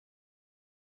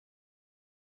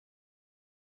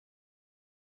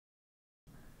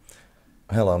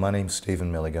Hello, my name's Stephen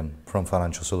Milligan from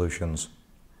Financial Solutions.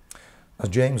 As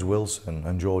James Wilson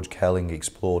and George Kelling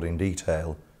explored in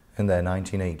detail in their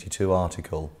 1982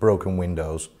 article, Broken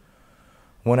Windows,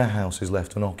 when a house is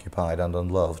left unoccupied and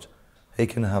unloved, it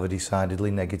can have a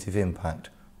decidedly negative impact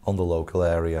on the local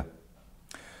area.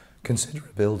 Consider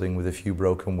a building with a few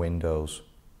broken windows.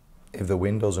 If the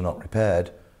windows are not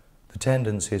repaired, the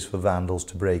tendency is for vandals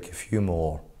to break a few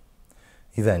more.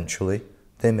 Eventually,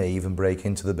 they may even break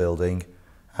into the building,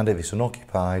 and if it's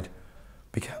unoccupied,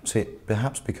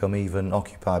 perhaps become even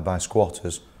occupied by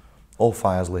squatters or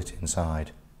fires lit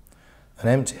inside. An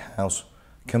empty house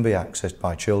can be accessed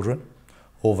by children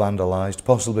or vandalised,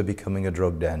 possibly becoming a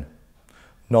drug den.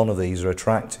 None of these are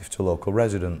attractive to local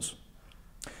residents.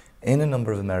 In a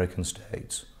number of American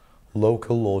states,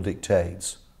 local law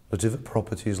dictates that if a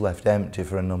property is left empty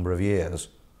for a number of years,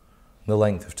 the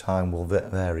length of time will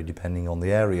vary depending on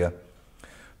the area,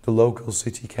 the local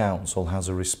city council has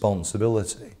a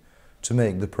responsibility to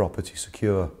make the property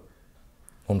secure.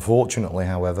 Unfortunately,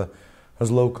 however, as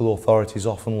local authorities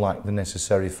often lack the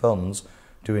necessary funds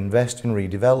to invest in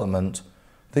redevelopment,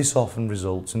 this often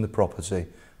results in the property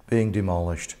being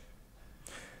demolished.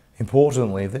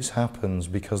 Importantly, if this happens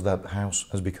because that house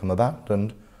has become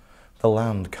abandoned, the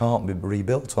land can't be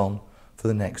rebuilt on for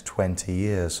the next 20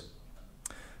 years.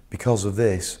 Because of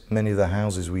this, many of the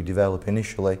houses we develop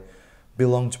initially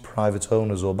belong to private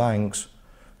owners or banks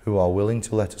who are willing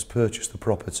to let us purchase the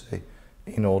property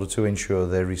in order to ensure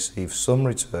they receive some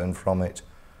return from it,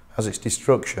 as its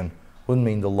destruction would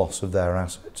mean the loss of their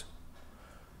asset.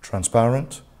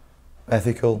 Transparent,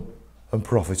 ethical and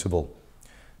profitable.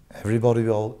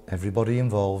 Everybody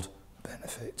involved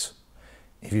benefits.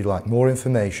 If you'd like more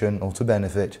information or to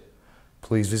benefit,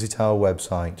 please visit our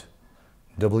website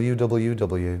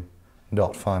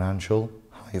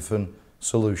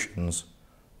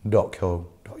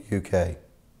www.financial-solutions.co.uk.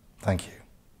 Thank you.